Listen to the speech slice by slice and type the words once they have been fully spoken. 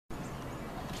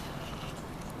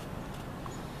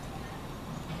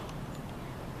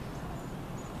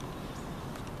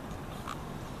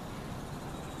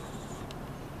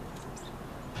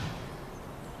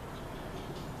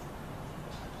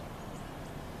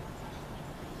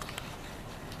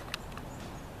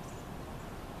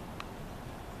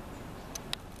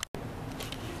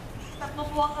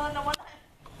Nagpupuwang ka na wala.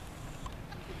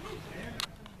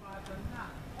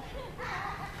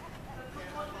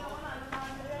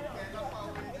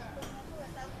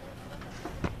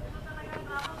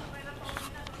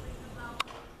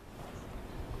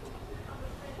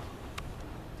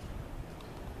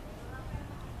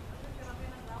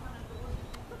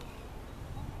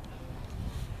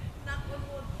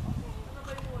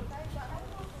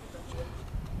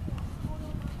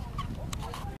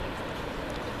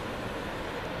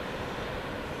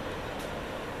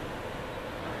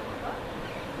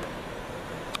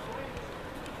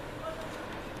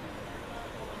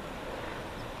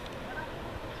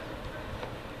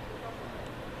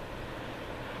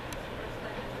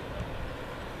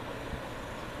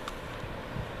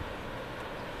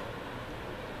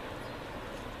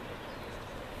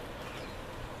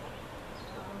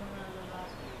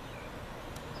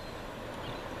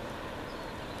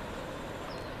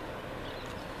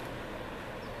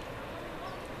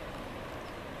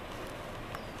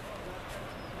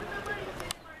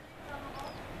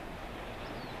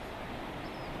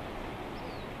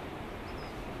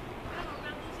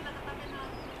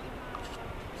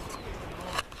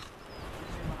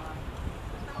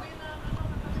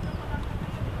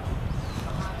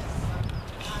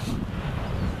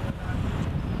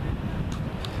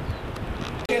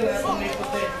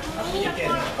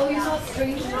 Oh, you saw it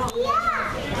strange? Yeah!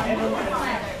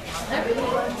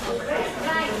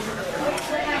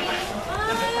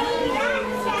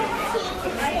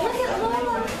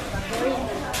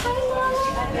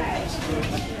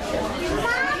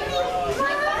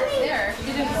 There.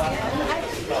 You didn't see it?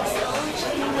 I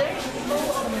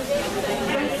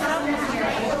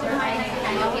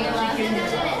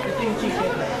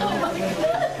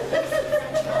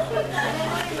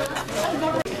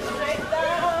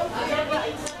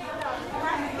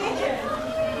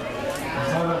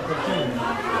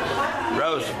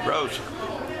Rose.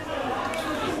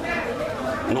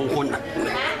 Nung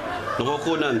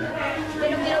kukunan.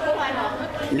 Pinupuhan mo?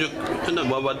 Ano,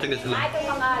 babating sila. Itong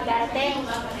mga darating.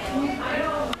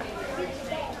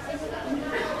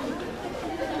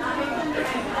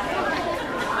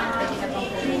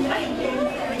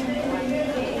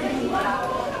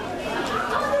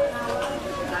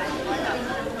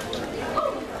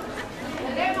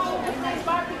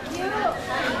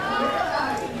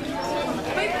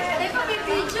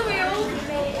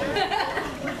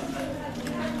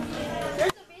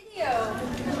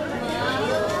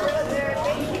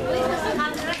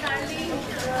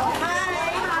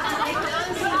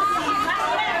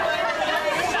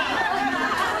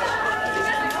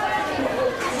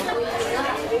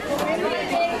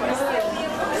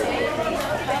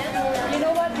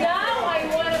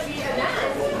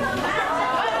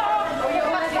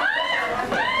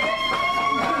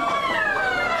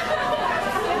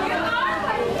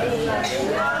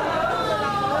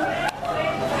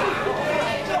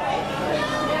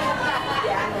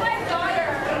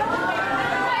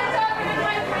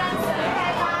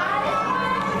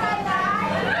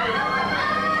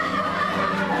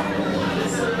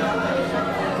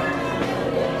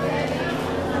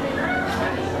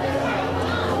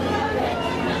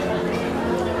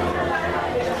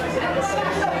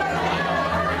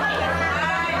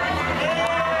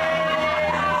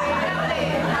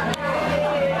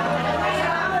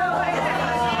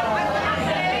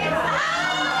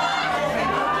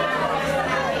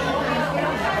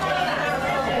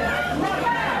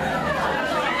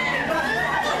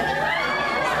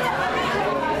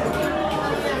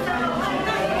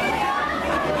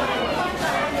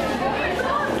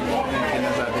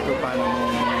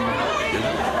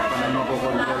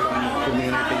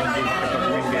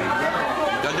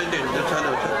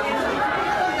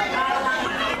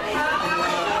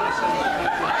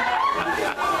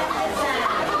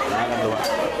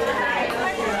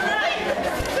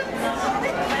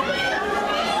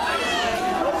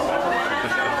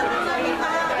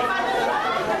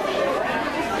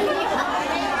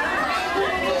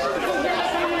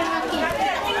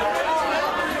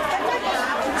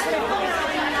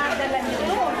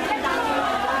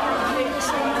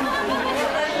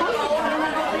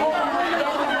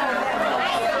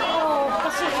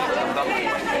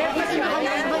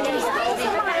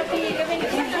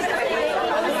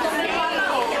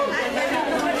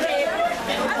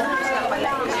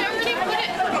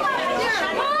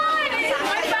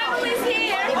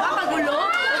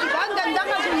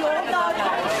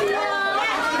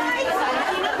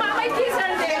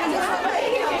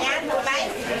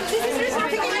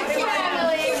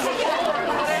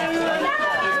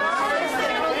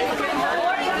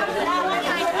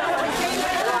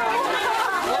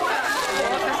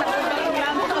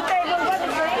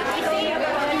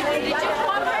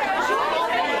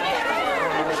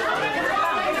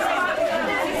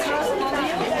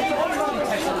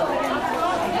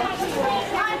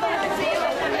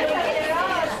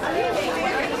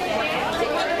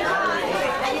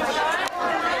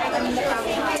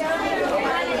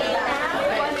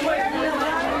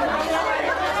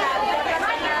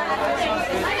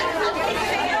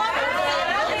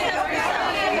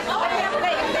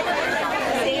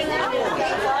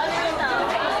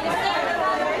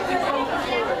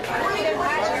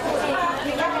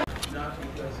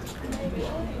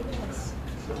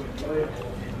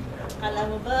 Kala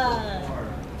mo ba?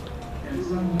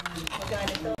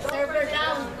 Server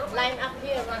down. Line up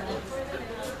here.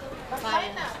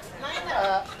 Fine.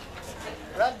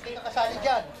 Rod, hindi ka kasali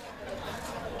dyan.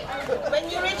 When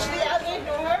you reach the other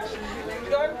door,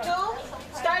 door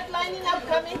 2, start lining up,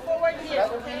 coming forward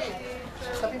here.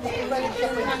 Sabi mo, iba yung siya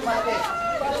pwede kumali.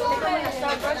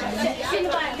 Sino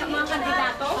ba? Mga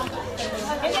kandidato?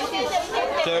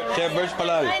 Servers pa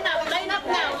lang. Line up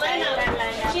now, line up.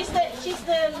 She's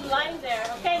the line there.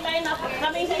 Okay, line up,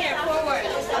 coming here, forward.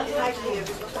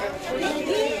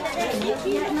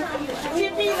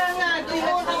 Hindi lang nga,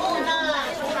 una.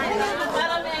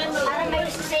 Para may ano. Para may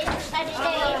safe study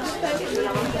day.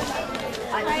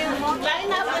 Line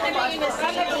up and then you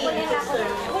see.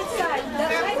 Which side? The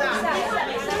right side.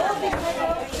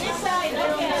 This side,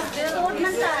 okay.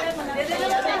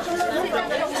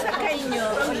 Sakay nyo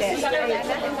ulit.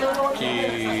 Si...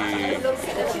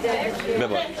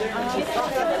 Beba.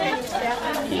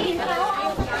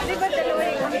 Di ba dalawa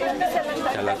yung isa lang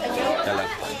Chalag. Chalag.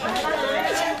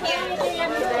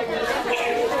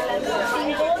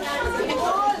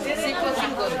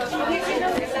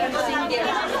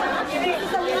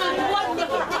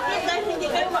 Dikit-dikit dahil hindi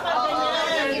kayo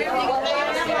makaganyan.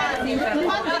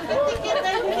 Dikit-dikit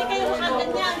dahil hindi kayo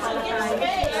makaganyan. So give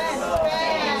space.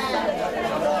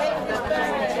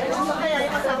 Kaya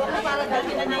yung asawa ko para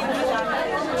dahil na nito siya.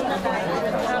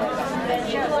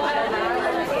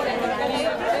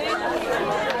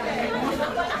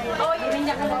 Oh, yun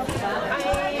niya ka lang.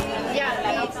 Yeah,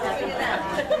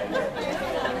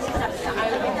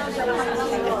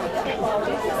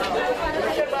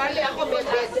 Bali ako may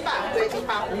bed pa. Pwede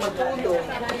pa ako matulog.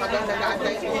 Hanggang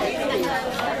nag-aantay ko may bed.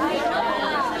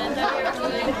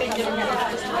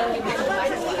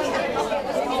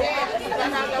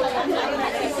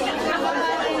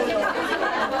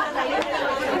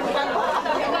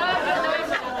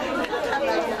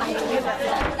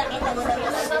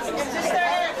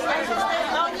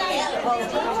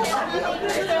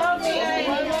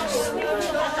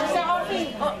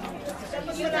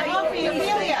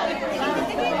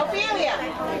 Ophelia.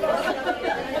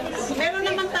 Meron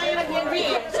naman tayo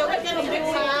nag-agree. So we can agree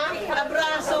sa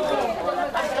abraso.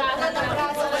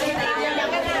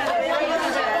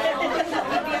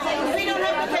 We don't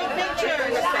have to take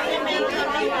pictures.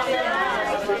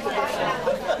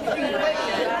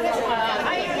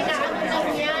 Ay, inaanap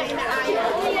niya, inaayaw.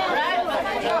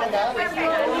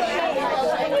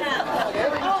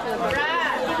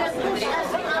 Brad,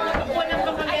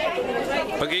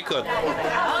 Pag-ikot.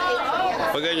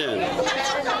 Pag ganyan.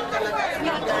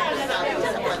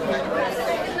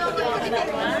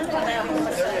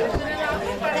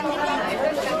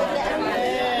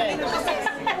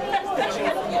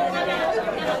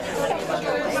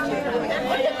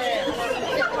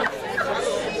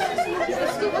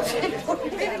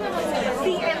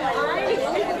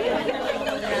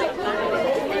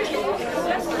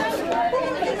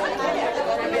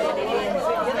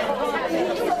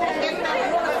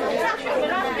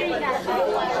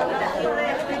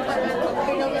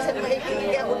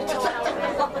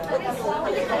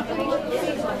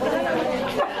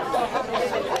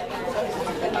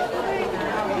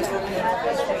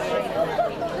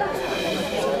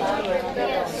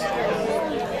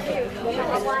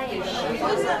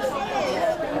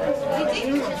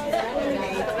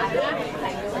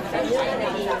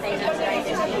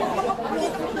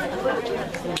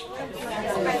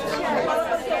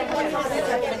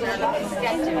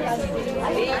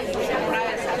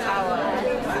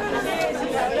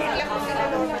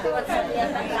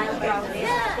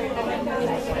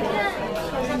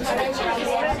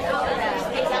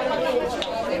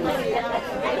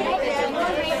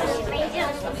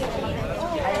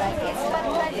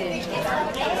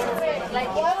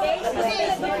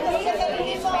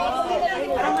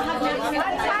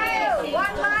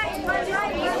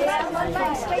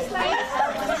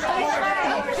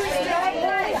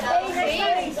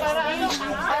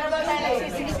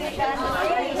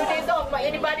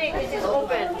 Anybody, this is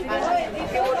open. If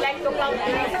you would like to come to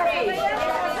this free,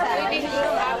 waiting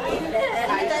to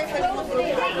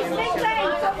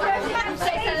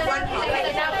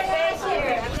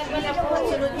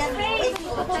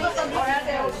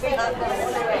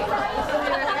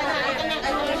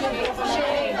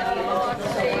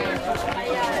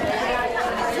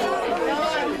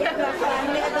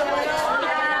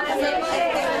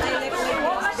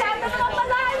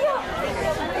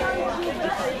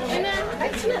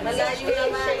malayo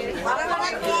naman. Para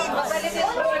mga kid, babalik din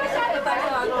po sa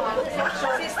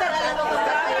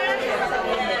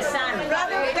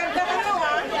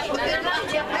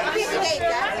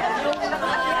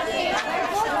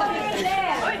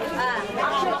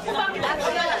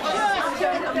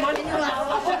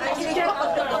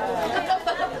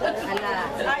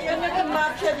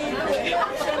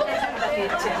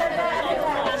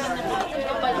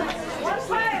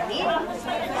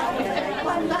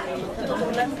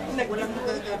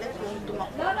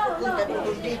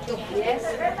Yes.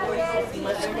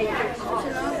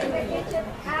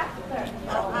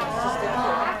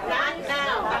 Not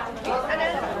now.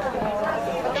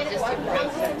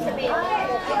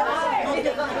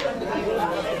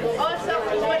 Also,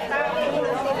 pumunta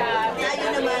sila. Tayo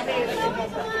naman.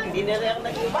 Hindi na lang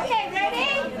nag-iba. Okay,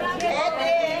 ready?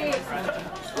 Ready?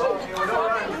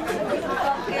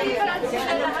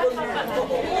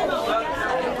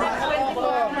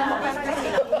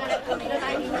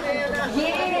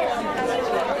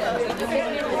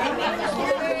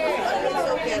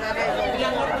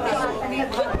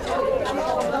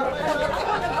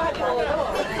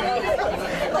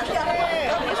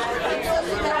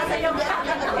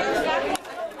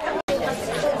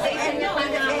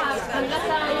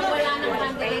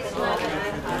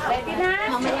 Ready na?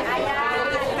 Mamaya ayan.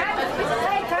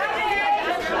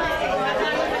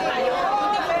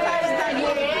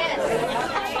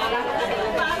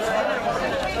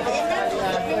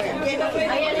 Yes.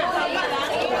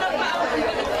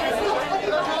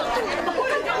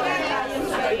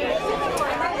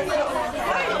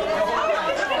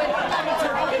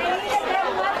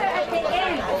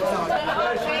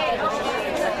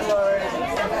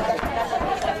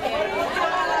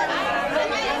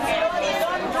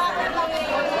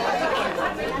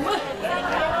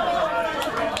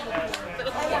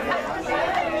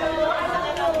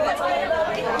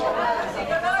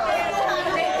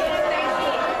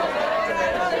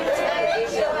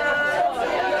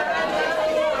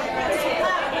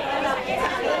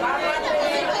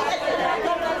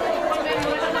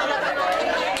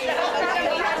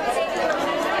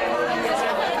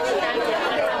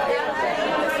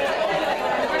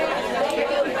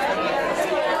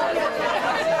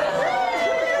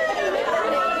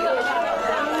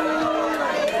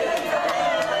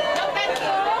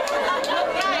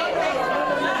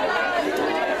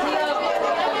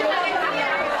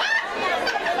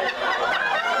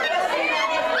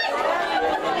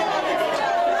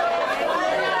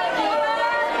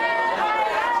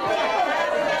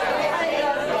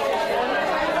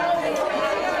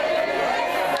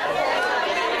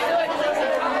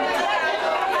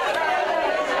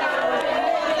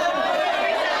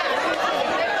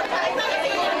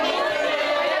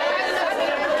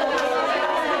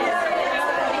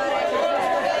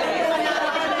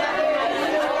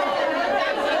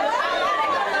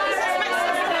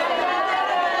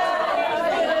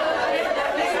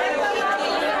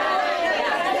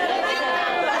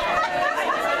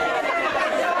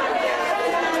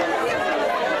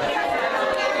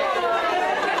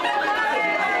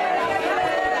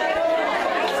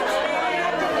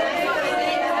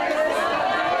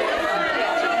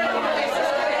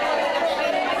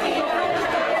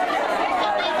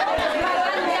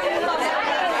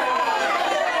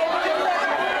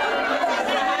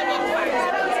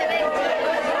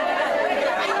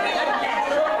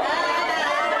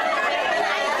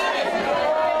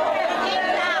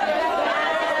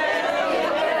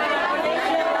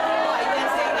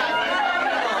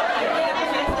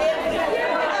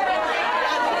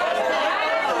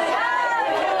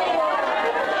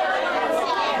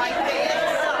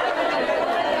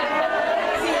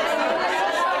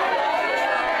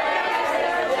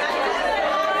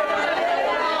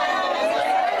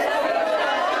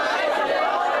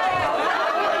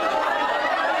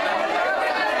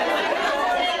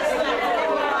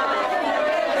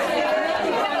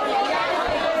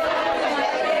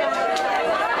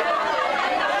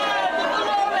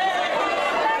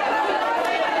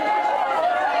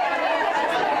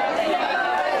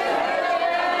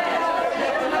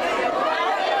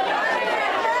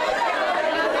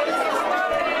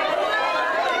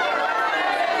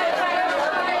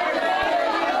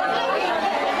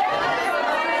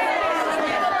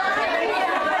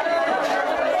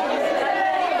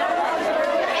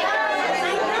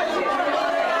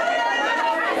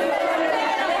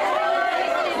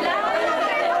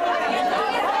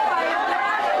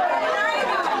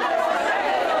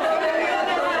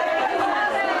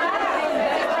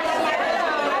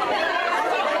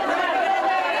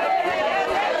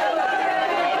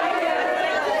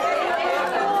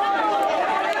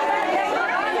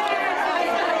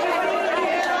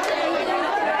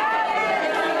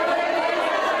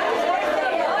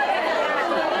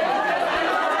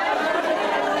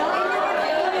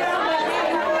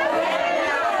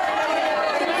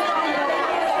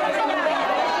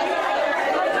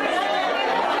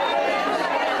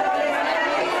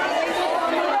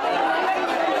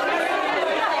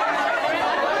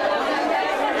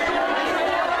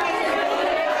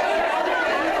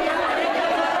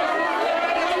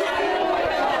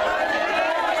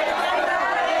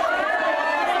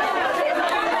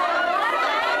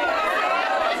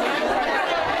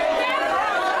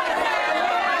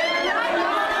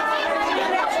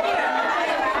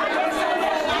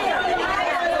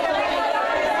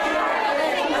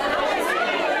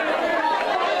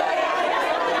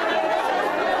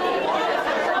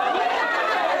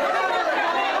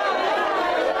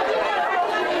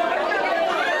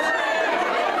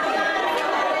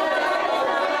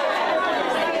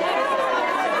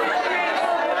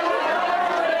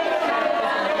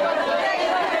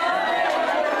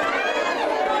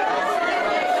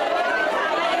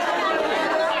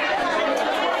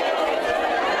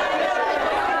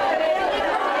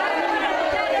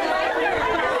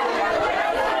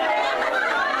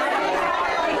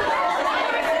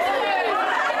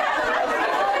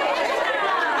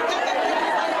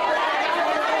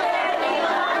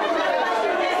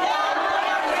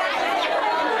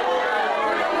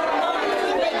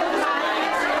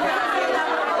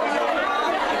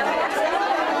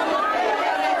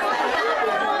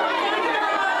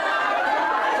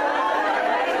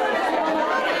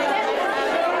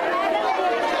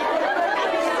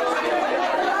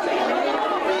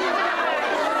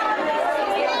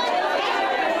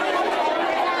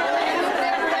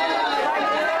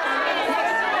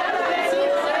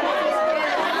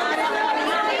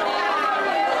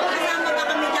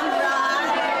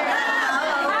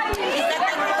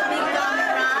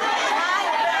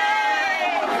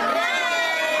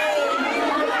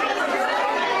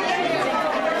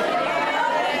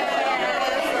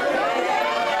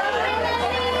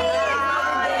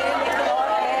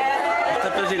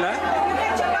 sila?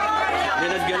 They're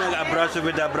not gonna abraso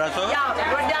with the abraso? Yeah,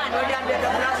 we're done with the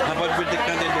abrazo. How about with the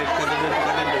candidate?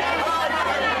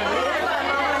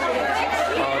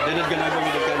 Oh, they're not gonna go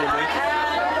with the candidate?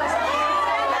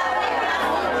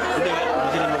 Hindi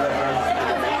sila mag-abraso sa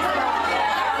candidate.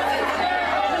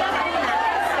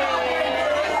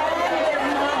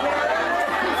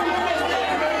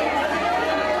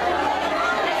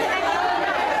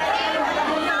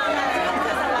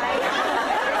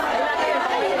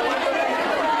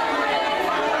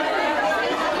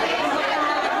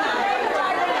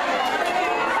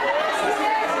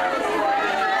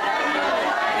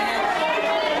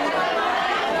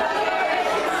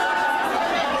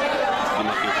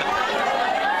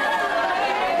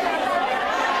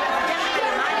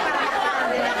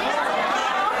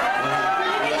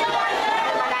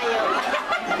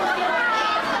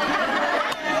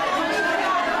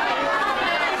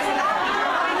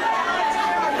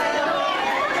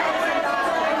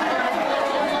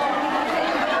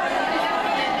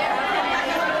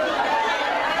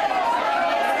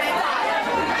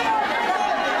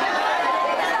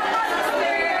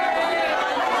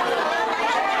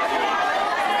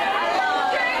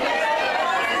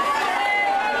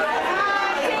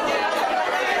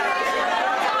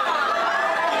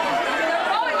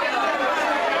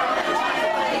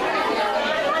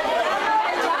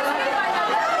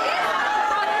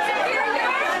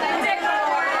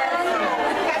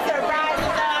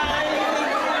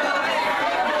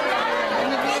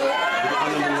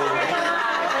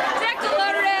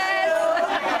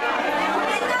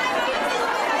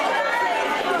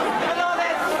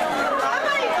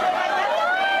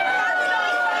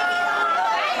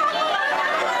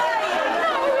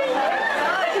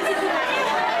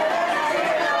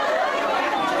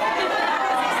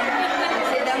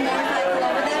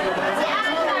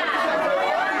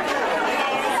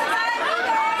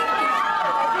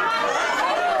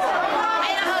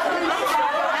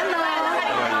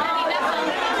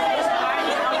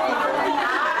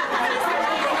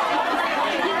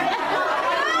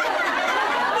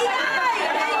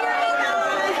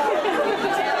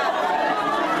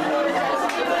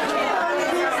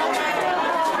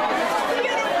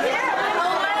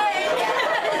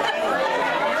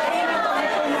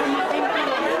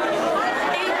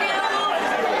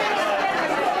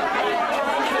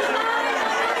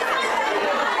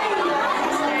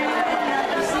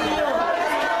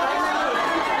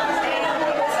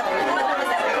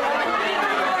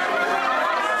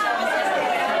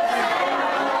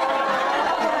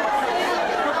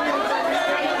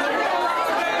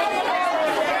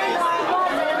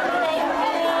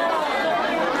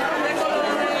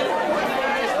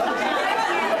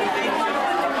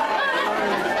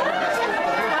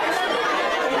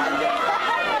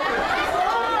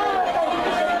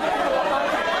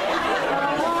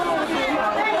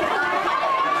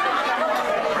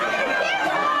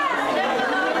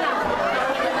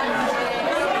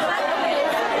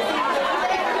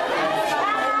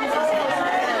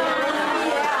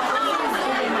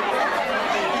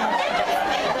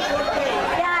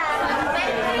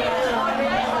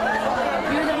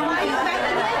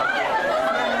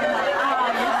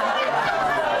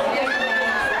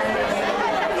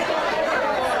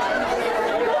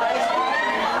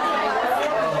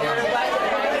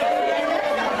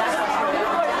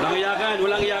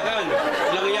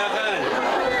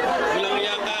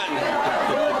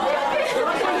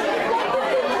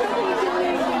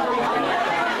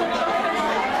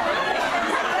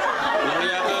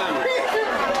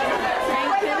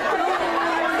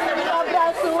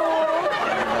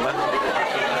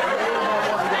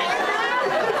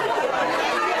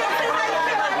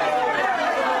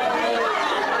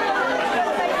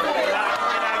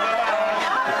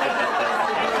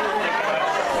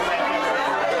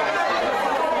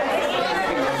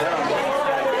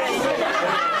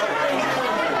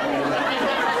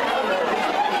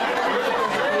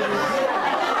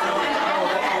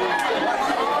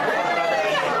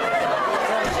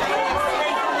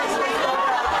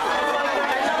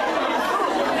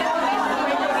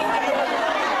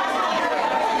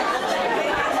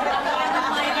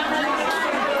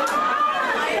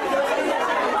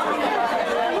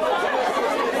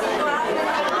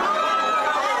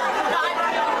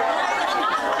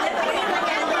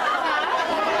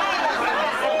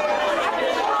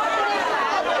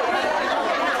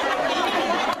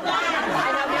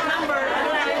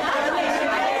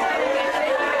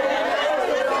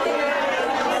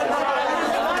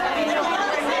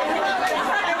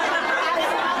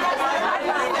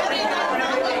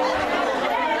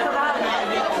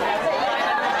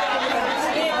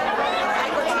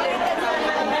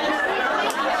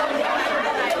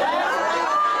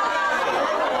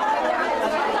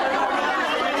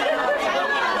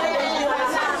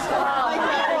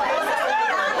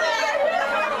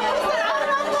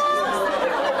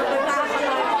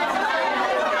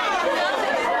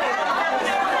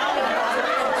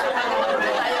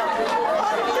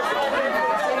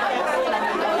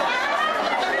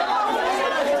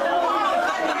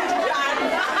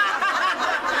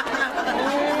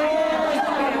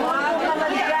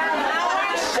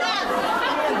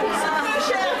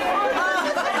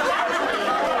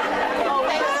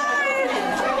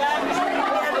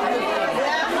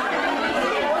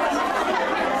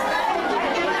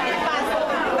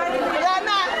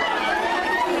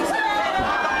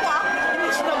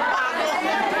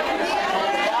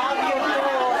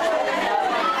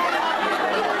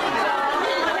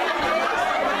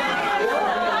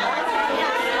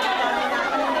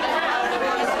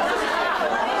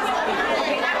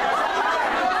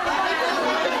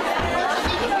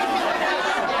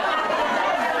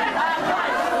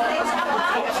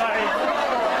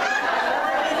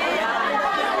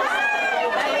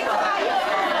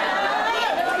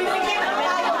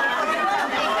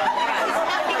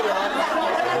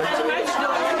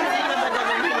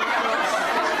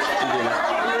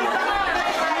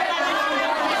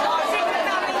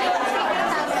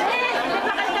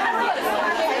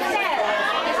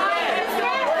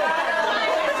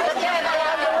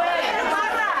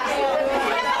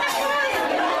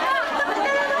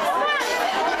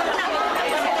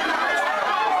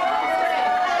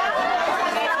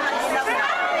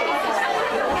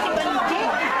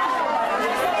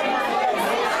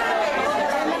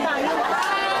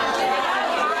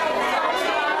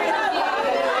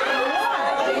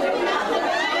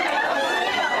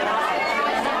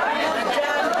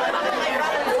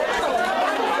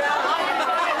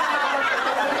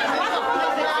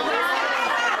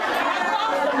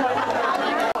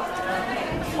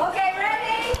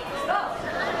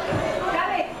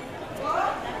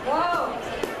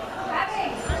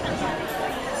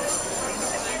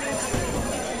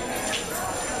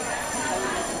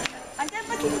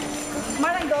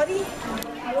 Dory?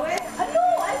 Luis? Ano?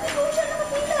 Ano po siya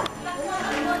nakapila?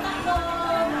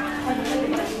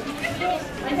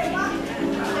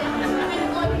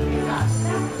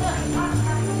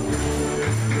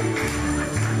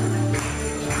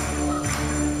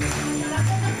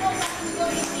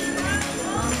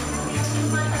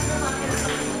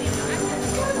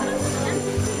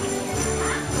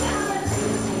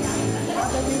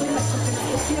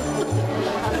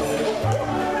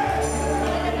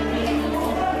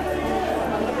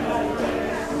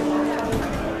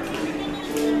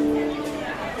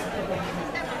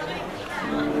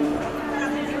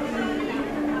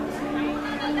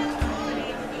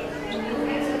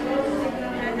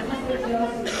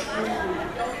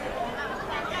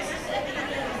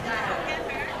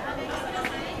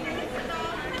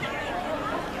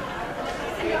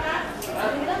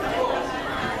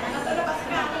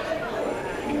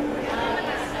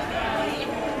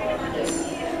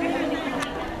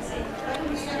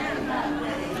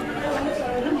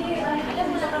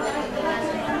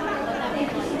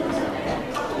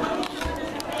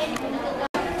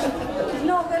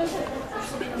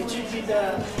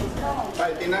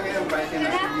 Party na ngayon, party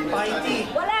na. Party.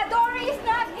 Wala, Dory is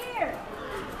not here.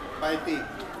 Party.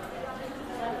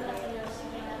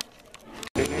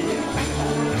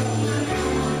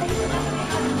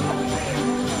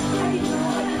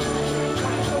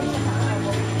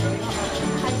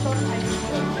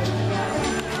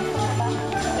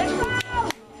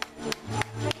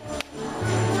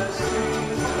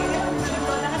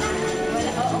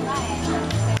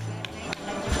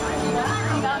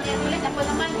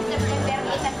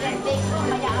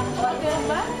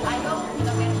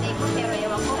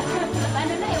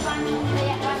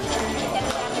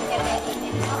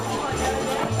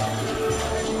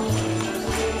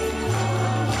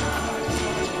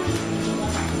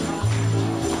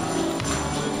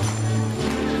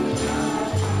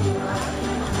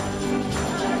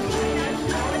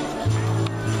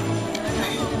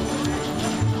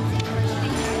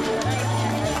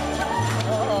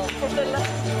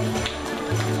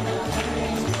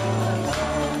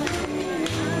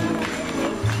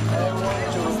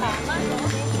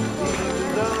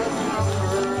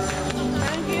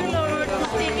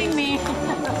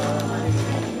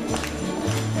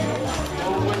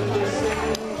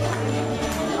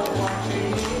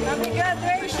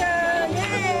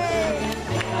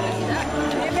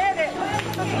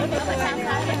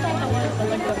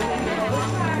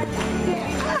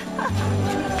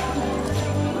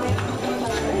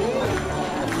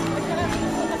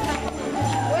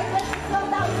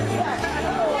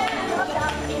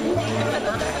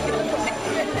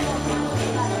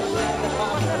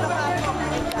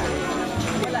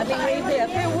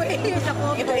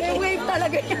 Wave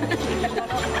talaga yan.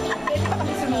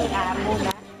 Sumira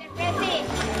muna.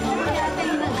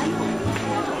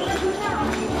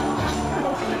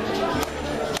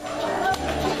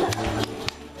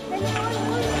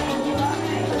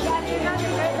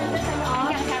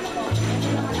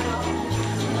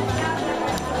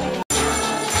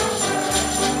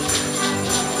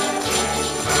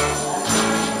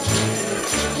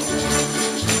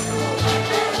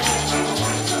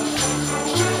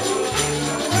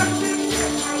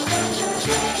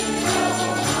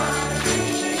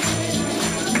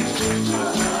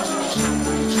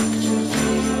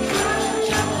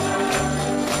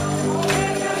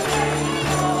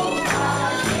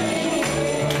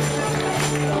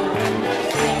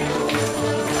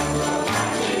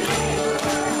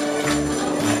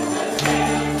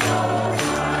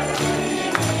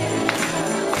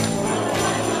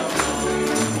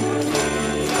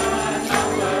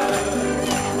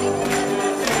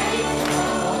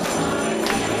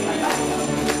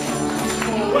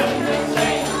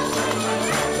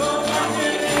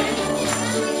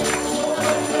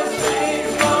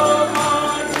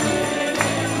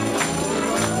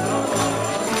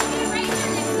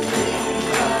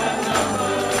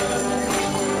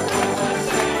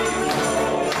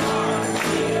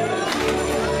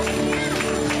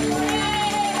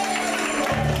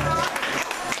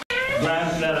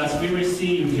 Grant that as we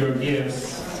receive your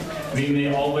gifts, we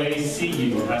may always see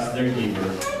you as their giver.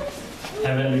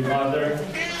 Heavenly Father,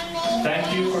 thank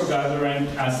you for gathering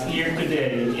us here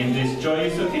today in this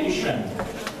joyous occasion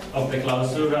of the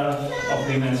Clausura of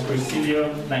Women's Cursillo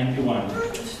 91.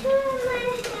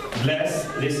 Bless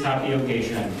this happy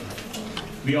occasion.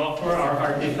 We offer our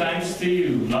hearty thanks to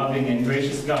you, loving and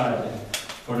gracious God,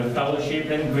 for the fellowship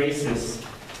and graces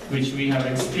which we have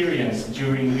experienced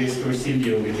during this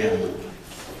Cursillo weekend.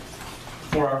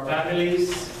 For our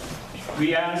families,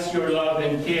 we ask your love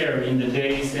and care in the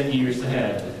days and years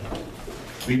ahead.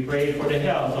 We pray for the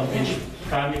health of each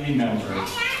family member.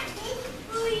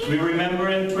 We remember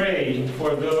and pray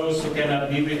for those who cannot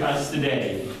be with us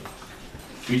today.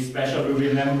 We especially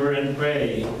remember and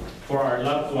pray for our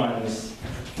loved ones,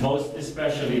 most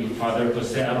especially Father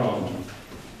Jose Aron,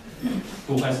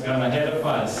 who has gone ahead of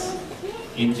us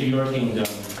into your kingdom,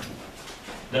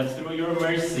 that through your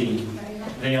mercy,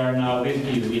 they are now with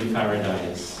you in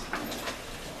paradise.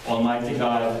 Almighty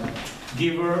God,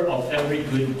 giver of every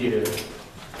good gift,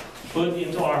 put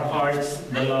into our hearts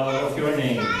the love of your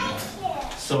name,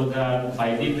 so that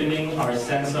by deepening our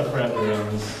sense of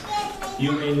reverence,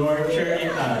 you may nurture in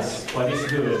us what is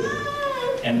good,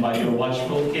 and by your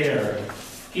watchful care,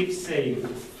 keep safe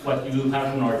what you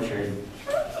have nurtured.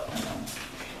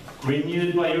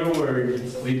 Renewed by your word,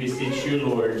 we beseech you,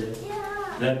 Lord,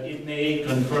 that it may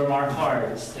confirm our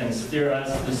hearts and stir us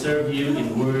to serve you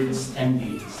in words and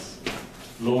deeds.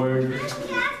 Lord,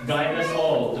 guide us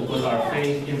all to put our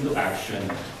faith into action,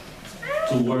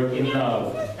 to work in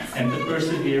love, and to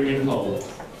persevere in hope,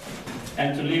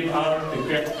 and to live out the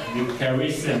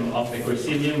charism of the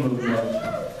Cursillo movement,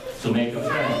 to make a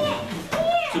friend,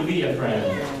 to be a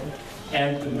friend,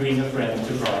 and to bring a friend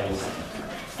to Christ.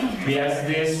 We ask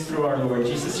this through our Lord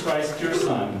Jesus Christ, your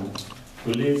Son,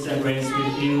 who lives and reigns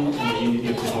with you in the unity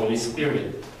of the Holy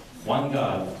Spirit, one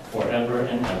God, forever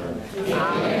and ever.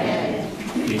 Amen.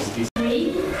 Please be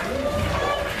seated.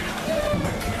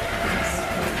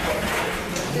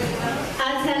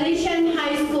 At Salesian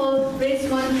High School,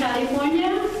 Richmond,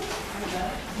 California,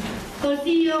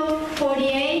 Cursillo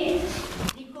 48,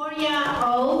 Decoria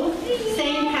O,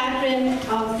 St. Catherine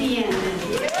of Siena.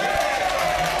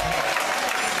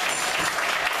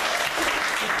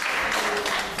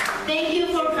 Thank you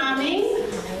for coming.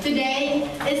 Today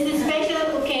is the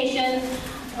special occasion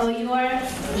of your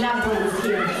loved ones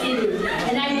here sitting.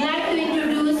 And I'd like to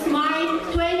introduce my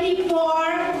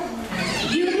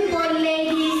 24 beautiful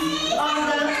ladies of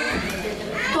the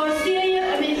Cursillo,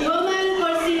 Woman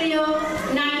Cursillo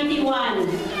 91.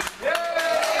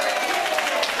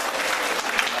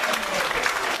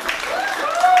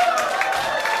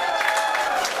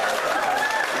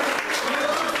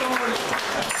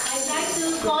 I'd like to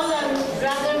call on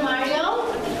Brother Mario.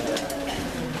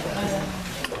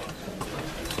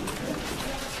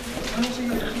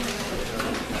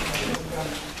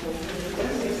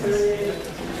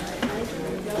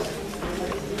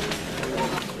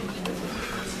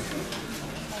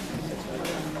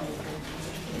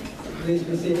 Please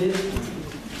be seated.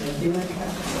 Thank you.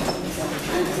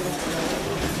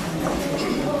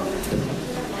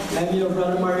 I'm your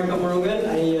brother Mario Camarongan.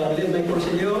 I lived my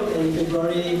Cursillo in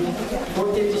February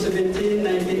 14 to 17,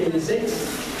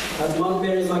 1986 at Mount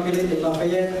Mary Immaculate in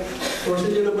Lafayette,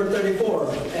 Cursillo number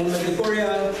 34. And my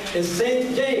Decoria is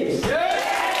St. James.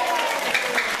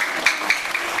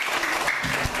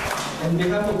 On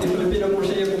behalf of the Filipino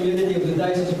Cursillo community of the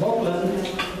Diocese of Auckland,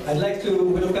 I'd like to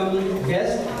welcome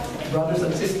guests, brothers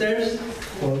and sisters,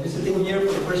 for visiting here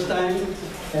for the first time,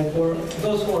 and for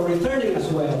those who are returning as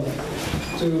well,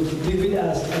 to be with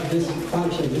us at this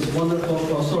function, this wonderful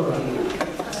clausura.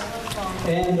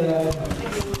 And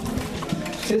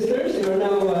sisters, you are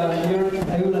now,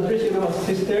 I will address you now as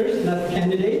sisters, not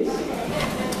candidates,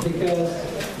 because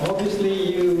obviously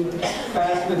you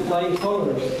passed with flying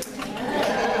colors.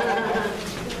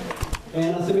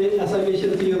 And as I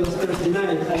mentioned to you last Thursday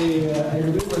night, I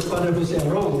remember Father Jose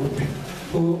Aron,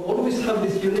 who always have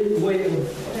this unique way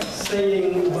of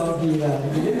saying about the name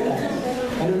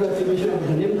tags. I don't know if you mentioned about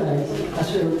the name tags as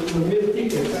your meal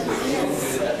tickets.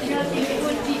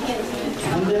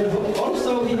 And then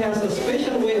also he has a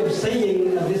special way of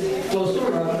saying at this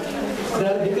clausura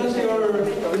that because you're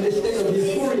in the state of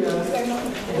euphoria,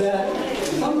 that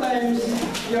sometimes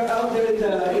you're out there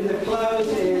in the clouds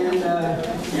and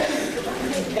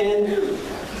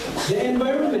the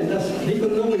environment, as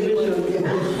Deacon Noe mentioned in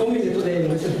his homily today,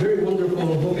 which is a very wonderful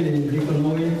homily, Deacon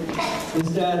Noe,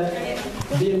 is that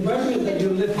the environment that you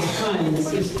left behind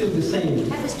is still the same,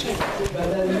 but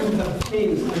that you have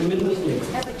changed tremendously.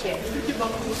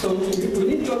 So we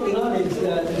need to acknowledge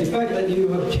that the fact that you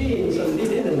have changed and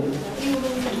didn't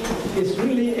is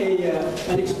really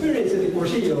an experience in the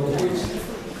Cursillo, which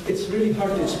it's really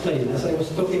hard to explain. As I was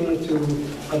talking to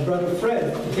Brother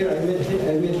Fred here, I met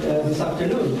this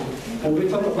afternoon, and we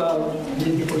talked about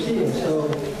the Cursillo. So,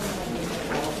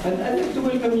 and I'd like to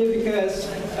welcome you because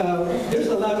there's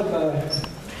a lot of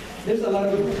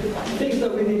things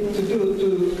that we need to do to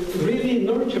really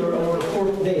nurture our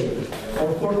fourth day.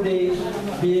 Our fourth day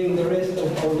being the rest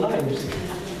of our lives,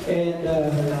 and.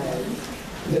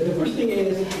 The first thing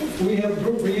is we have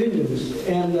group reunions,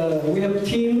 and we have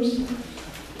teams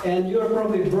and you are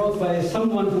probably brought by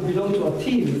someone who belongs to a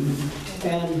team,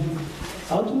 and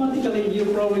automatically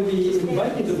you'll probably be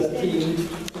invited to that team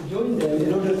to join them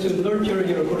in order to nurture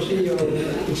your Cursillo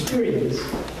experience.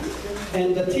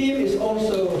 And the team is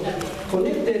also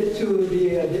connected to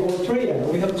the Altrea.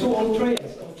 We have two Altreas.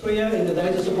 Altrea in the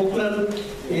Diocese of Oakland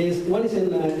one is in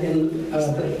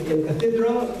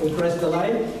Cathedral with Christ the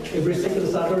Light every second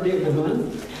Saturday of the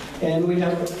month. And we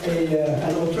have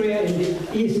an Altrea in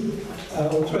the East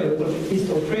Altrea,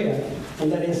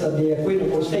 and that is at the Queen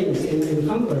of All Saints in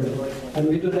Concord. And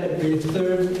we do that every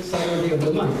third Saturday of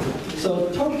the month. So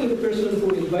talk to the person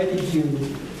who invited you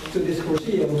to this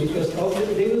Cursillo, because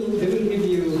they will give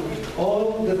you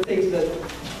all the things that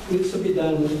needs to be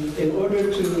done in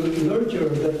order to nurture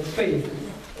the faith,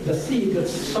 the seed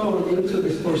that's sown into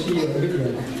this Cursillo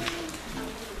video.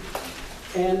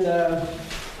 And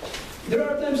there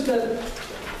are times that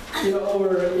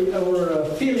our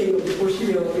feeling of the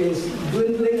Cursillo is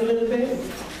dwindling a little bit.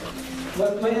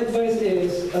 But my advice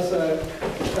is,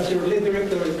 as your lead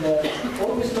director, is that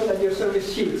always look at your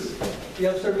service sheets. You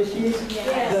have service sheets?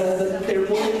 Yes. The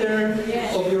thermometer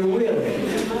of your will.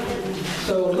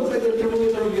 So look at the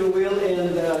thermometer of your will,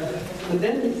 and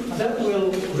then that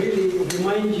will really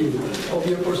remind you of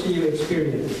your Cursillo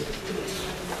experience.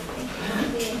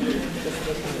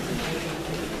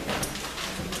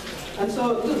 And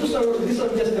so these are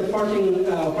just the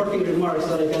parting remarks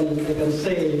that I can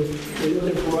say in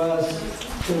order for us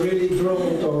to really grow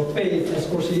into our faith as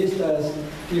Cursillistas.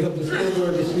 You have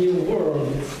discovered this new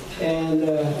world, and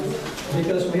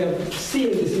because we have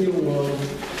seen this new world,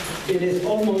 it is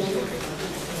almost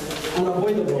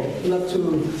unavoidable not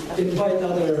to invite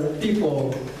other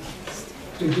people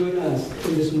to join us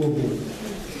in this movement.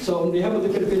 So on behalf of the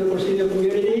Filipino Cursillo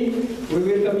community, we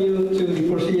welcome you to the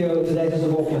Cursillo, the Diocese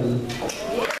of Oakland.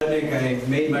 I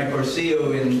made my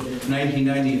Cursillo in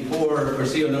 1994,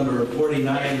 Cursillo number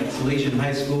 49 at Salesian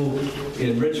High School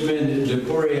in Richmond,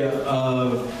 Decoria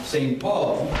of St.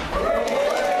 Paul.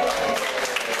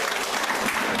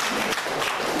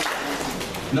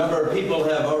 A number of people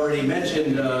have already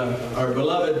mentioned our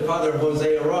beloved Father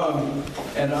Jose Arong,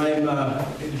 and I'm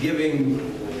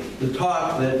giving the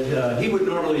talk that he would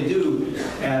normally do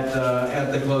at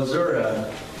the clausura.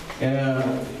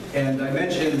 And I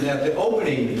mentioned at the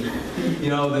opening,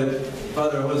 that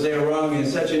Father Jose Arong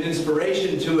is such an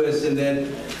inspiration to us, and that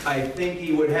I think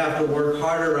he would have to work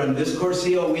harder on this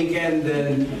Cursillo weekend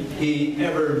than he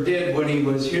ever did when he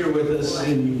was here with us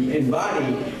in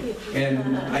body.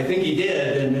 And I think he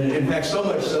did, and in fact so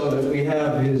much so that we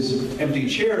have his empty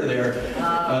chair there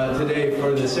today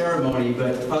for the ceremony.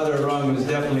 But Father Arong was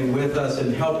definitely with us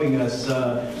and helping us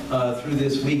through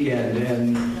this weekend.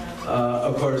 And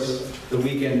of course, the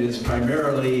weekend is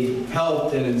primarily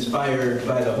helped and inspired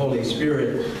by the Holy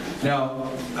Spirit. Now,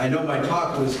 I know my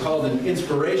talk was called an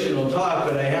inspirational talk,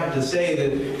 but I have to say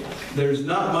that there's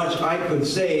not much I could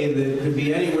say that could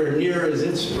be anywhere near as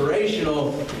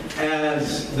inspirational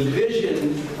as the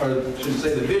vision, or I shouldn't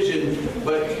say the vision,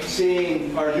 but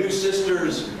seeing our new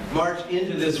sisters march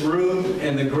into this room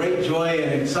and the great joy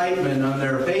and excitement on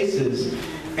their faces.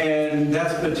 And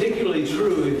that's particularly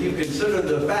true if you consider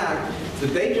the fact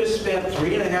that they just spent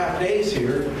 3.5 days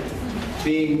here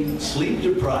being sleep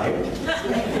deprived.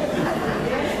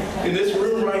 In this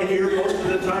room right here, most of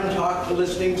the time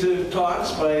listening to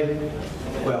talks by,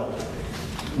 well,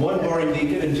 one boring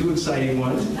deacon and 2 exciting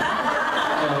ones.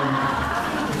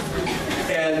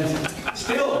 And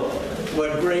still,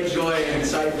 what great joy and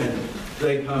excitement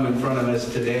they come in front of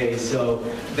us today. So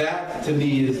that, to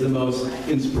me, is the most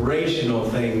inspirational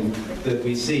thing that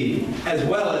we see, as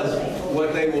well as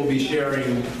what they will be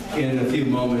sharing in a few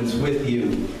moments with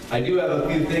you. I do have a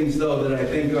few things, though, that I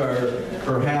think are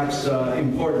perhaps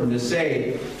important to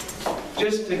say.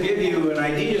 Just to give you an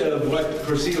idea of what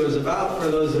Cursillo is about, for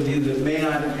those of you that may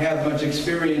not have much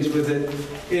experience with it,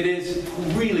 it is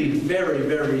really very,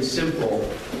 very simple.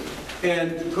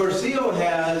 And Cursillo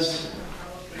has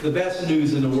the best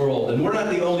news in the world. And we're not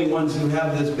the only ones who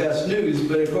have this best news,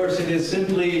 but of course it is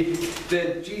simply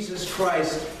that Jesus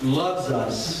Christ loves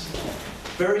us.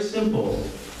 Very simple.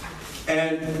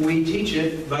 And we teach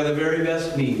it by the very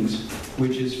best means,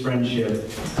 which is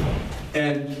friendship.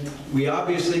 And we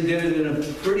obviously did it in a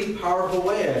pretty powerful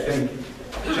way, I think,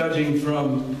 judging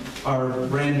from our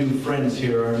brand new friends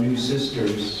here, our new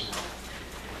sisters.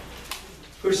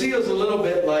 Cursillo is a little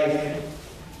bit like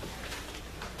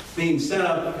being sent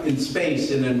up in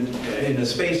space in a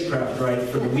spacecraft, right,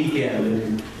 for the weekend,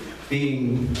 and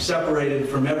being separated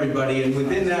from everybody. And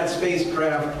within that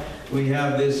spacecraft, we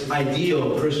have this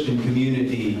ideal Christian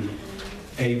community,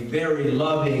 a very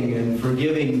loving and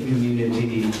forgiving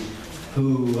community,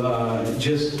 who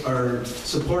just are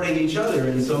supporting each other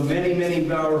in so many, many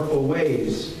powerful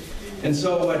ways. And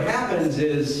so what happens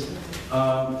is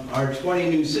our 24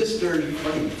 new sisters,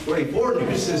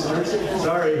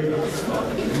 sorry,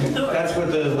 that's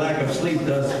what the lack of sleep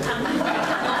does.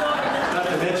 Not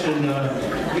to mention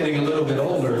getting a little bit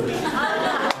older.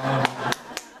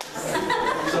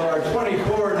 So our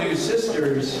 24 new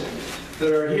sisters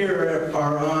that are here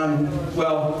are on,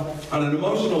 well, on an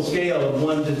emotional scale of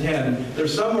 1 to 10, they're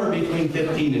somewhere between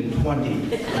 15 and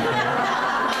 20.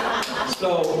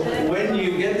 So when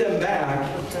you get them back,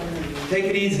 take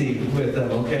it easy with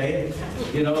them, okay?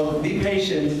 You know, be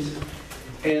patient,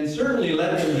 and certainly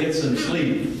let them get some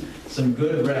sleep, some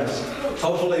good rest.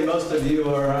 Hopefully most of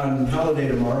you are on holiday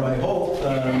tomorrow, I hope.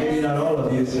 Maybe not all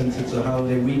of you, since it's a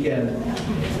holiday weekend.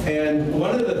 And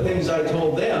one of the things I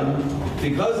told them,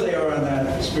 because they are on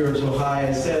that spiritual high,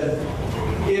 I said,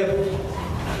 if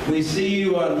we see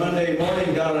you on Monday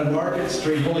morning down on Market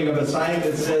Street holding up a sign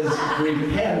that says,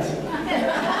 repent,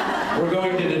 we're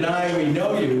going to deny we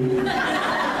know you.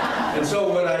 And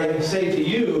so what I say to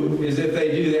you is, if they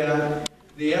do that,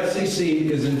 the FCC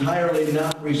is entirely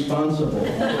not responsible,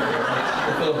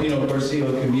 the Filipino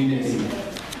Cursillo community.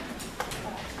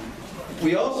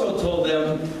 We also told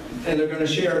them, and they're going to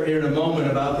share here in a moment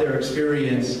about their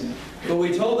experience, but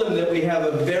we told them that we have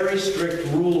a very strict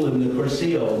rule in the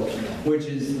Cursillo, which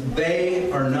is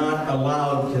they are not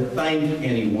allowed to thank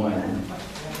anyone.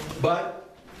 But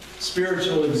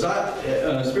spiritual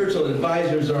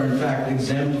advisors are in fact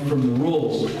exempt from the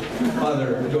rules.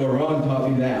 Father Dorong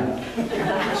taught me that.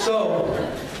 So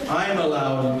I'm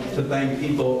allowed to thank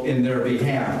people in their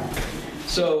behalf.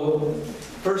 So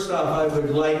first off, I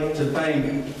would like to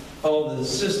thank all the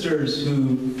sisters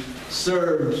who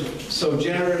served so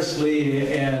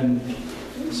generously and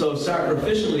so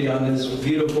sacrificially on this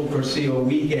beautiful Cursillo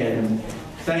weekend.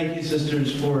 Thank you,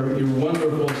 sisters, for your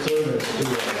wonderful service to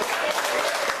us.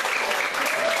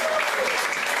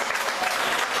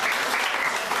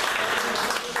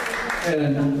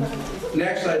 And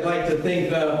next, I'd like to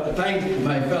thank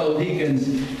my fellow deacons,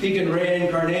 Deacon Ray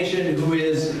Encarnation, who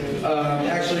is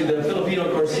actually the Filipino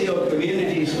Cursillo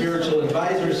community spiritual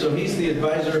advisor, so he's the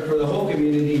advisor for the whole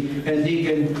community, and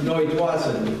Deacon Noy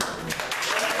Twason.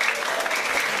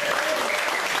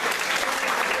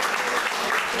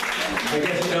 I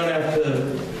guess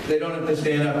they don't have to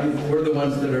stand up. We're the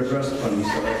ones that are dressed funny. So.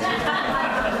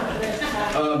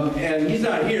 And he's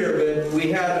not here, but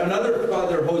we had another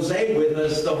Father Jose with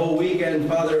us the whole weekend,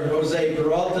 Father Jose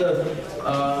Peralta,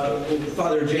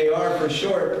 Father JR for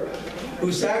short,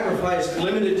 who sacrificed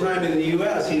limited time in the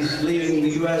U.S. He's leaving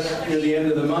the U.S. near the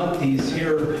end of the month. He's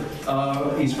here,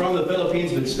 he's from the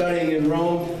Philippines, but studying in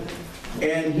Rome.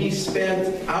 And he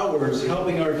spent hours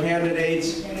helping our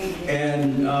candidates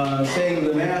and saying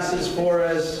the masses for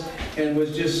us, and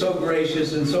was just so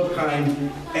gracious and so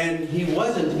kind. And he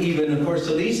wasn't even a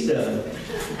Cursilista,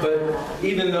 but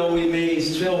even though we may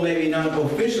still maybe not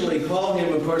officially call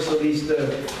him a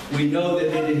Cursilista, we know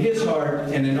that in his heart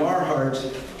and in our hearts,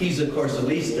 he's a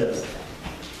Cursilista.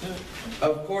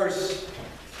 Of course,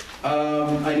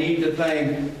 I need to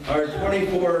thank our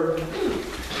 24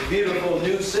 beautiful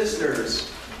new sisters,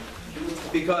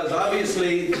 because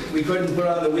obviously we couldn't put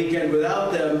on the weekend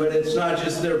without them, but it's not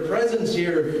just their presence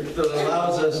here that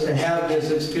allows us to have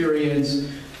this experience,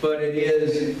 but it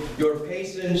is your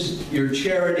patience, your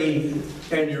charity,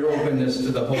 and your openness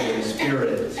to the Holy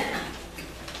Spirit.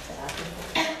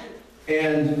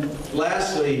 And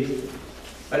lastly,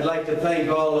 I'd like to thank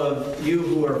all of you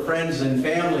who are friends and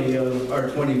family of our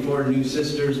 24 new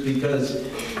sisters, because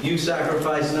you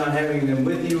sacrificed not having them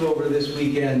with you over this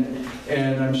weekend.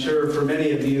 And I'm sure for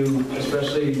many of you,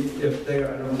 especially if they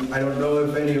are, I don't know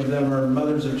if any of them are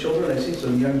mothers of children. I see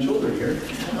some young children here.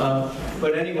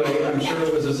 But anyway, I'm sure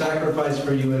it was a sacrifice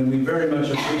for you, and we very much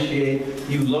appreciate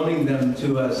you loaning them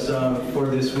to us for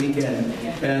this weekend.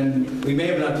 And we may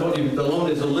have not told you, but the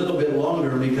loan is a little bit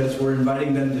longer because we're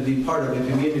inviting them to be part of the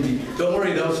community. Don't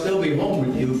worry, they'll still be home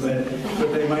with you, but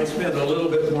they might spend a little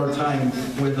bit more time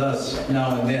with us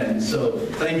now and then. So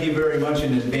thank you very much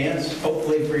in advance,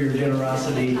 hopefully for your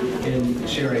generosity in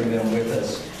sharing them with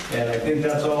us. And I think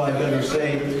that's all I better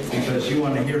say, because you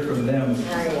want to hear from them.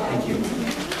 Thank you.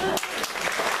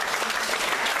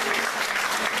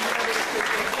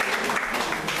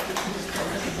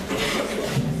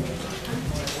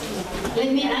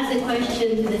 Let me ask a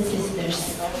question to the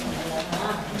sisters.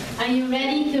 Are you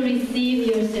ready to receive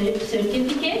your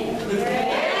certificate?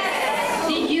 Yes.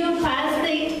 Did you pass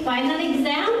the final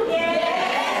exam?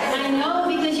 Yes. I know,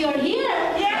 because you're here.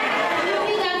 Yes. If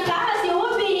you didn't pass, you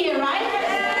won't be here, right?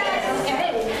 Yes.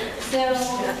 Okay. So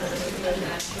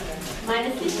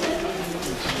My sister.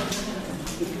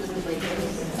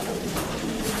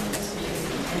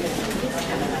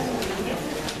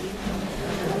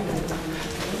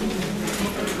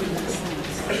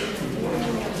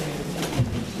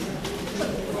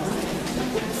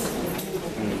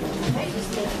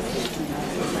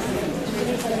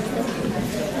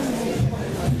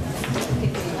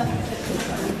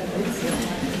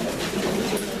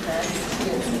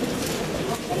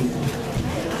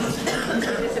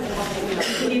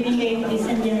 Good evening, ladies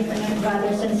and gentlemen,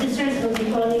 brothers and sisters. We'll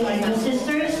be calling our new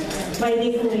sisters by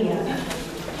the Korea.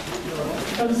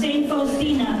 From St.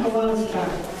 Faustina, Kowalska,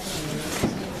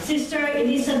 Sister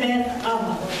Elizabeth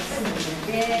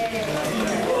Aptos.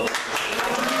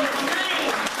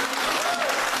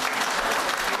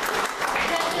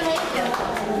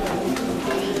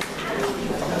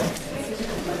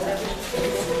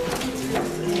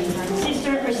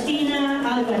 Sister Christina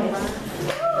Alvarez.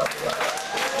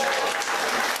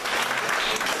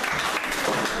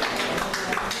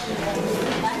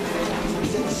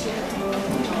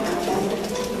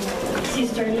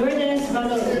 Sister Lourdes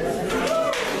Valor.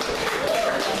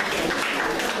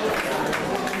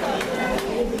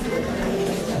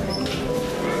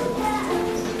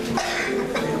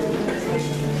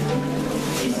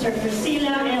 Sister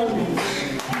Cursillo Elman.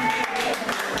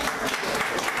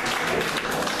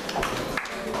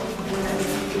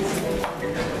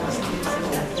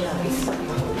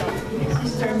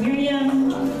 Sister Miriam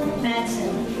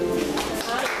Madsen.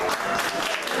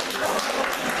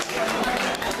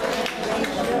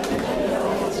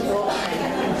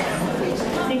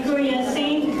 The Korea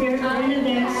Saint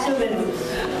Bernadette Soberus.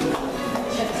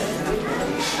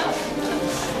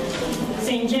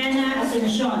 Saint Jana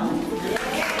Asuncion.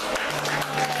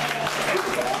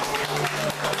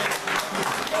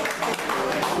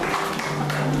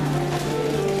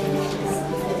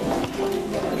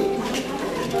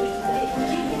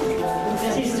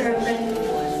 Sister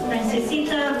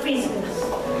Francesita Fiscus.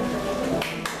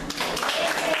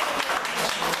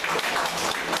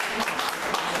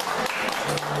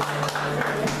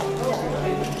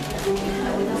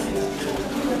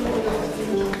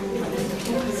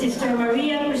 Sister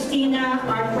Maria Cristina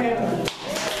Arquero.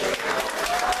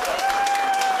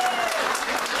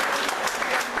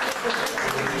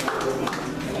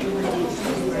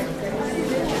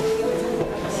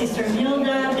 Sister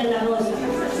Milda de la Rosa.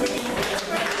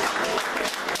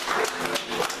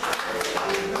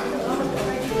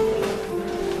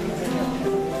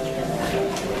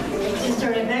 Sister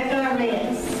Rebecca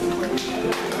Reyes.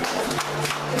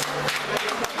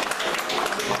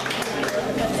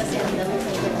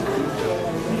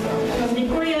 From the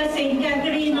Korea St.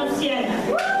 Catherine of Siena.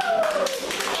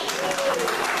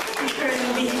 Sister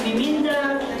Miss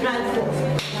Miminda Radford.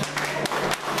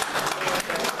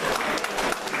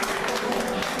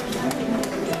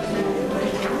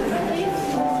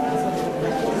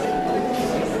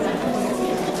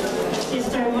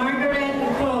 Sister Margaret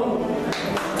Poe.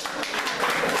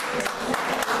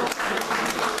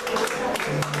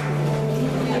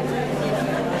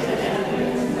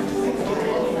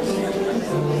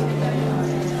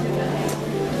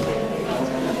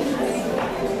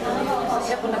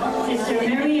 Sister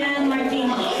Marianne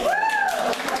Martinez.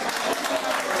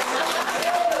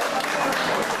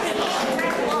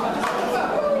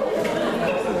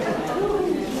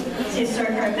 Sister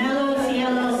Carmelo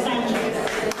Cielo Sanchez.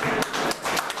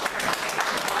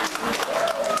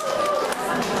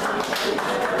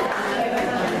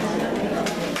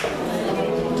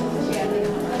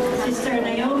 Sister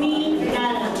Naomi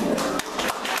Gala.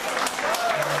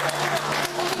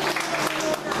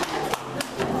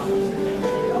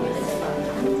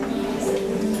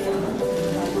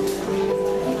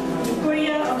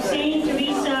 Korea of Saint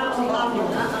Teresa of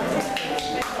Avila.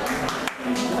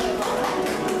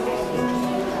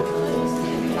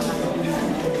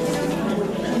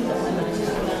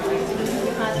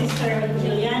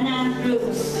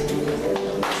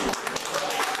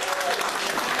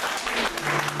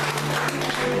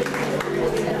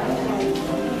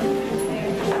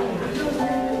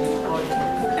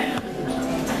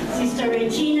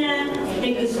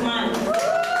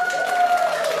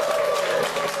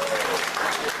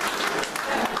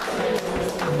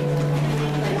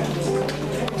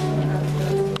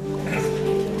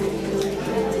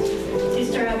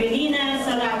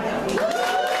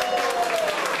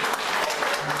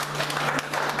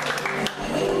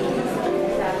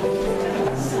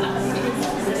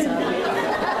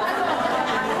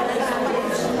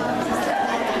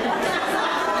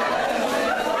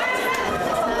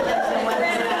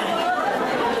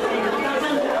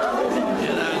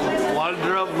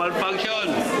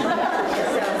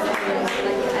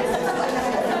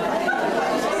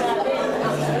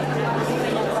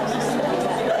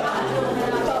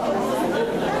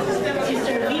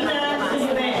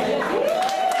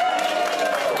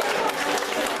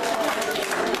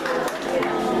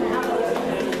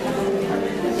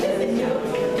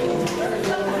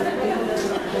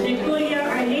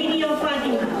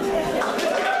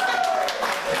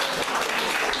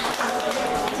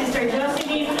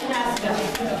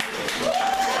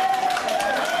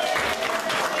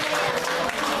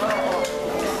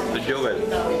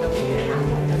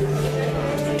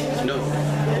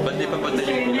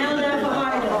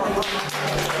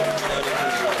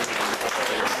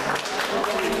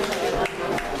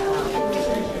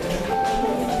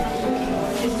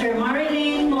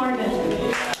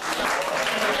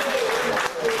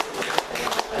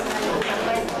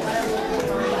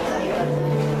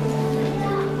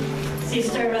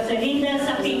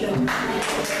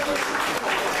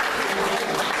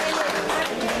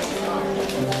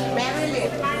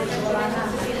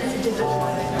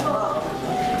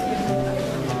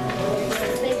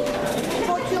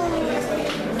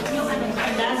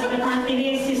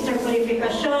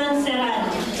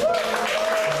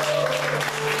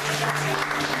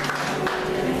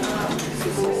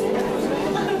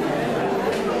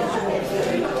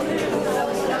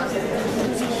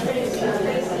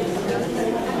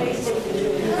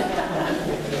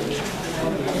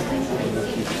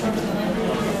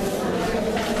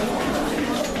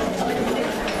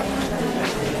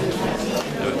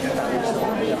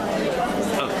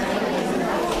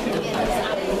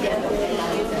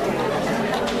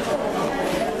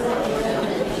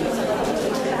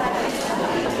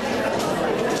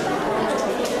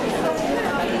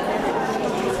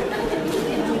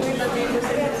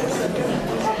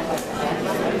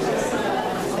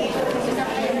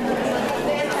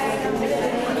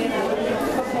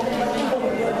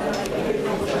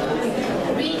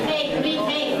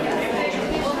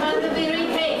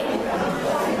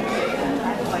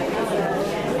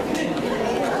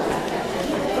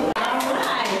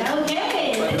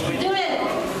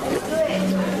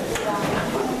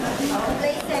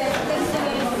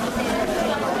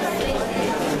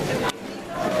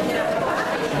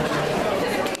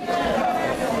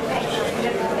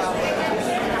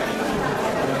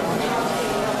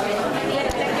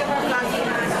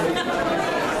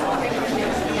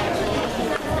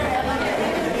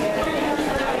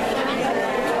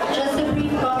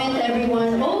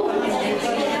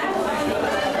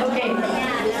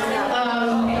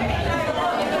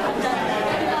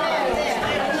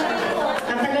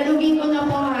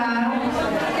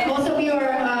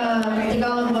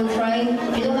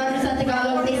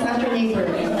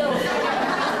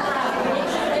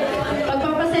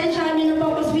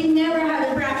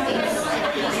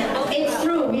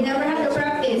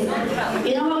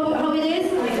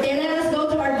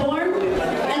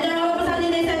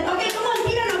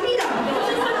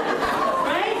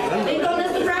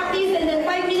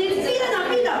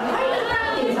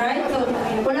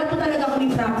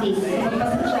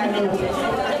 Pagpasensyahan niyo po.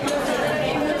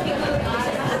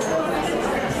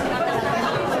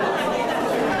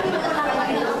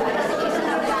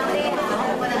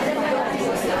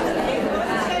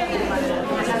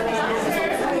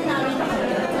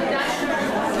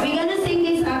 We're gonna sing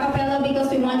this a cappella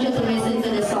because we want you to listen to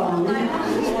the song.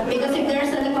 Because if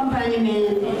there's an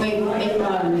accompaniment,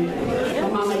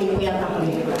 mamamali po yata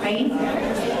kami. Okay?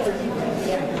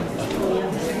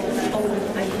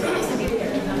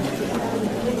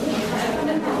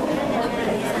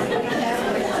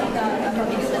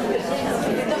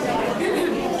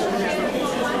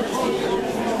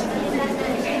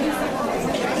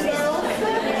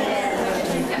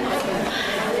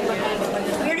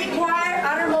 We require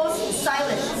uttermost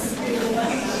silence.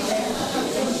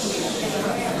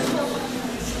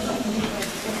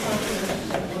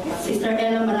 Sister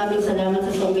Ella, maraming salamat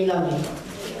sa song we love you.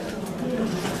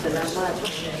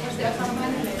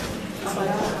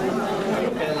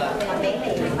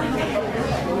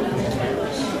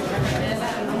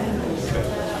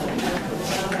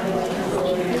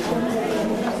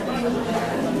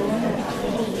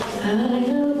 I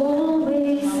have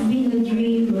always been a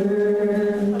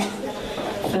dreamer,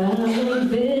 found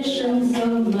visions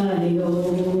of my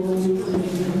own.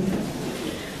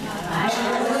 I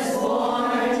was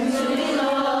born to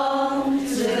belong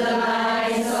to the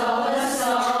lines of a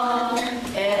song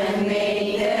and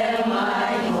make them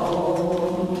my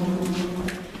home.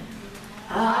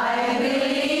 I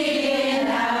believe in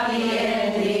happy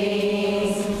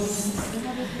endings,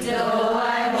 though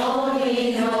I've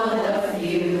only known a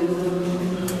few.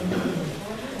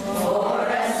 For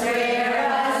as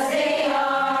rare as they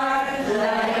are,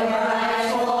 like a bright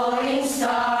falling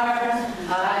star,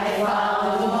 I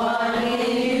found one in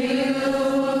you.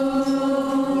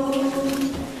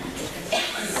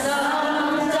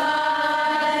 Sometimes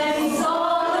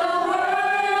all the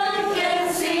world can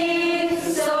seem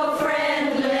so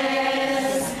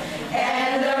friendless,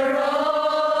 and the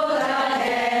road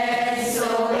ahead so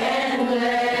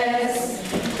endless,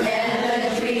 and the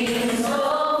dreams so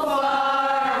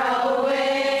far away.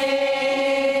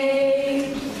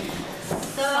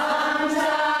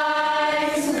 Sometimes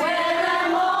when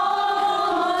I'm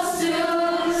almost to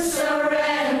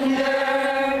surrender,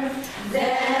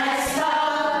 then I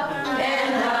stop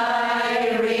and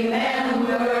I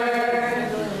remember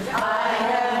I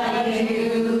have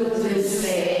you to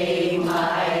save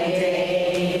my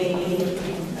day.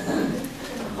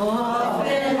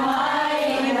 Often my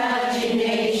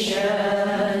imagination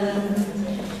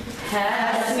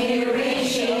has me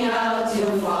reaching out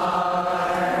too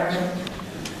far.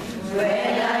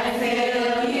 When I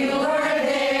felt you were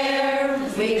there,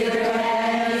 with your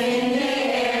hand in the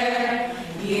air,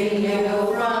 you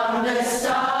knew from the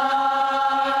start.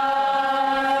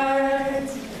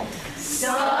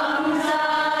 Sometimes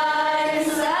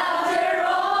after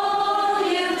all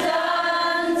you've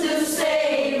done to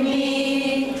save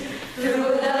me,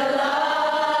 through the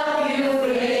love you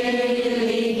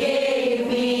really gave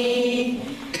me,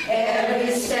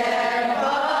 every step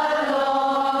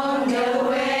along the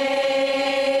way.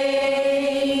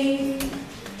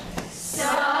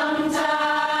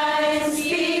 Sometimes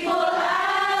people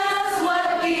ask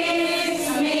what keeps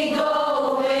me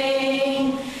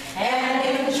going, and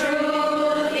in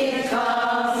truth it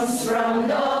comes from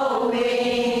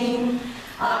knowing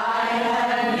I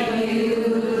have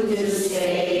you to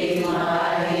save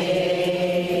my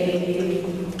day.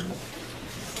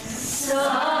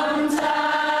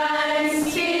 Sometimes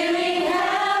feeling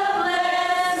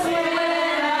helpless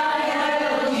when I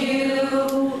held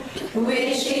you,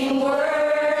 wishing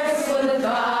words would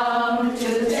come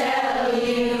to tell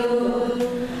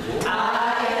you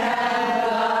I have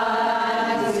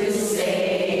got to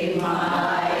save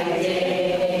my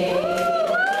day.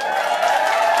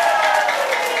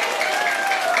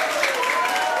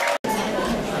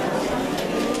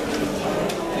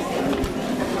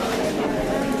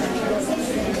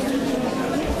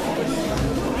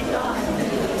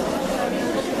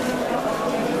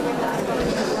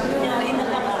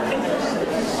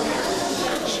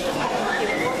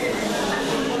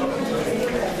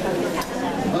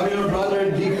 I'm your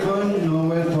brother Deacon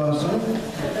Noel Tuason,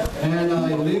 and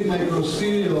I leave my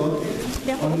Cursillo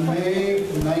on May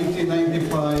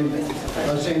 1995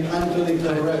 at St. Anthony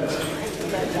Claret.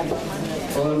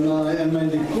 And my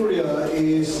Decuria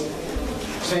is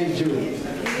St. Jude.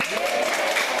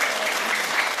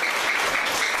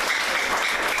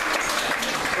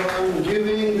 So I'm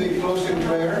giving the closing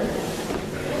prayer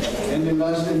and the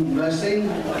lasting blessing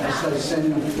as I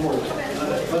send you forth.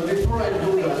 But before I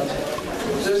do that,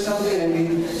 there's something I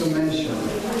need to mention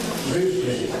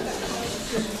briefly.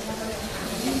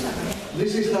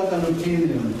 this is not an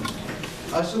opinion.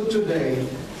 As of today,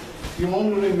 you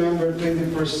only remember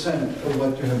 20% of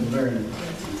what you have learned.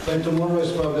 By tomorrow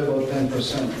is probably about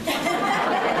 10%.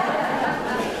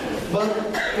 But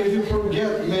if you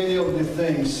forget many of the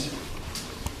things,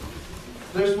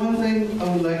 there's one thing I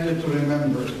would like you to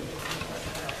remember.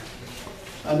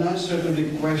 An answer to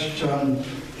the question,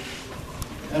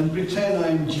 and pretend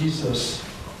I'm Jesus.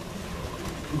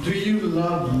 Do you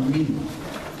love me?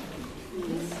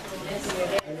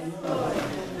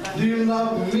 Do you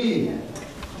love me?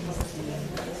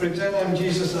 Pretend I'm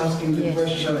Jesus asking the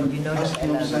question,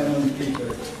 asking of Simon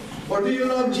Peter. Or do you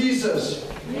love Jesus?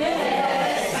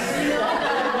 Yes.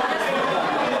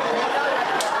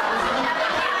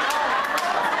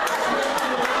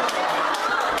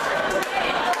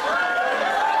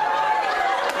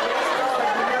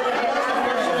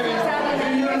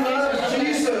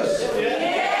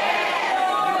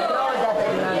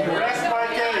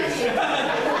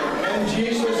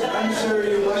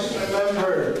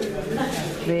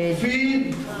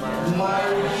 Feed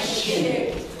my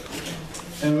sheep.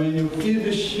 And when you feed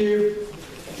the sheep,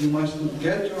 you must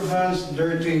get your hands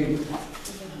dirty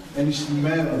and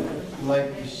smell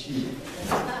like the sheep.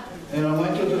 And I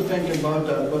want you to think about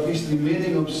that. What is the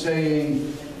meaning of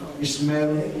saying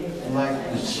smell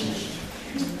like the sheep?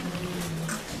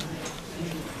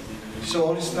 So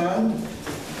all stand.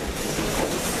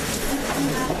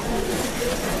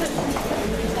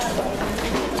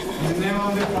 In the name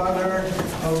of the Father,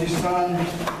 of the Son,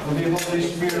 of the Holy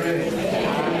Spirit.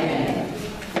 Amen.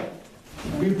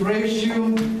 We praise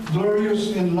you,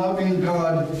 glorious and loving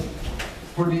God,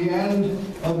 for the end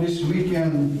of this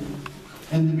weekend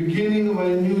and the beginning of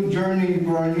a new journey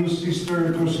for our new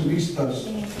sister Cursillistas.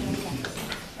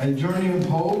 A journey of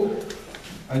hope,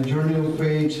 a journey of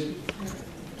faith,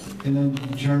 and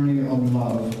a journey of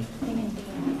love.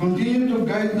 Continue to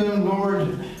guide them,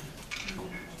 Lord,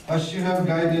 as you have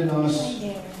guided us,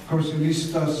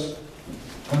 Cursillistas,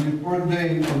 on the fourth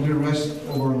day of the rest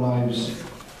of our lives.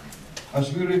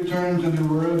 As we return to the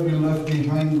world we left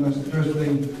behind last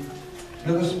Thursday,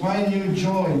 let us find new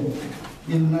joy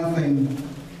in nothing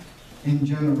in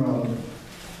general,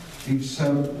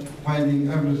 except finding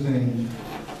everything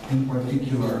in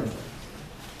particular.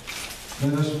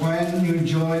 Let us find new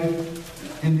joy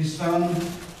in the sun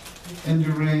and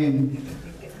the rain,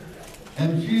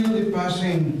 and feel the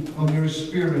passing of your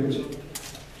Spirit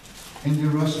and the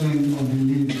rustling of the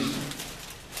leaves.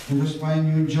 Let us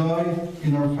find new joy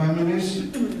in our families,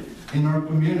 in our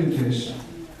communities.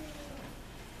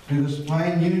 Let us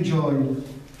find new joy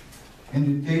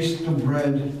in the taste of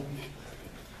bread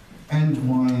and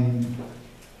wine,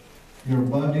 your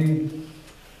body,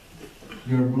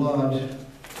 your blood,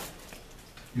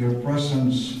 your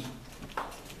presence,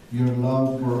 your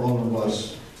love for all of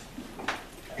us.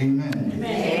 Amen.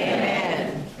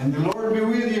 Amen. And the Lord be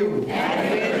with you. And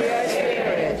with your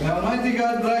spirit. May Almighty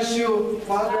God bless you,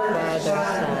 Father,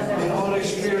 Son, and Holy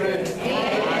Spirit.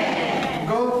 Amen.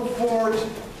 Go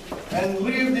forth and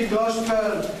live the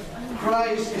gospel.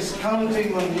 Christ is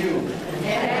counting on you.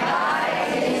 And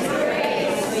I